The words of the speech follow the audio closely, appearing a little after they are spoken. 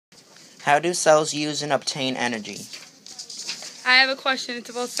How do cells use and obtain energy? I have a question. It's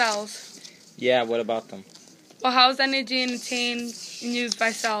about cells. Yeah, what about them? Well, how is energy obtained and used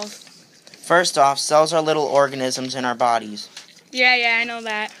by cells? First off, cells are little organisms in our bodies. Yeah, I know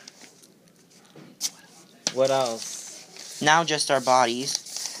that. What else? Now just our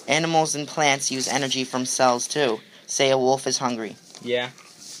bodies. Animals and plants use energy from cells too. Say a wolf is hungry. Yeah.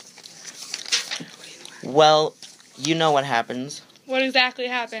 Well, you know what happens. What exactly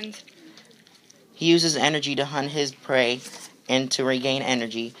happens? He uses energy to hunt his prey, and to regain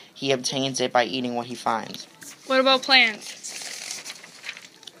energy, he obtains it by eating what he finds. What about plants?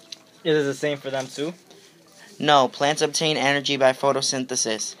 Is it the same for them too? No, plants obtain energy by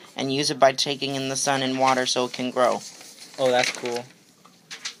photosynthesis, and use it by taking in the sun and water so it can grow. Oh, that's cool.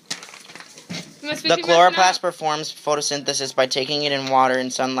 The chloroplast performs photosynthesis by taking it in water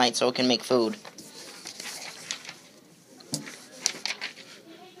and sunlight so it can make food.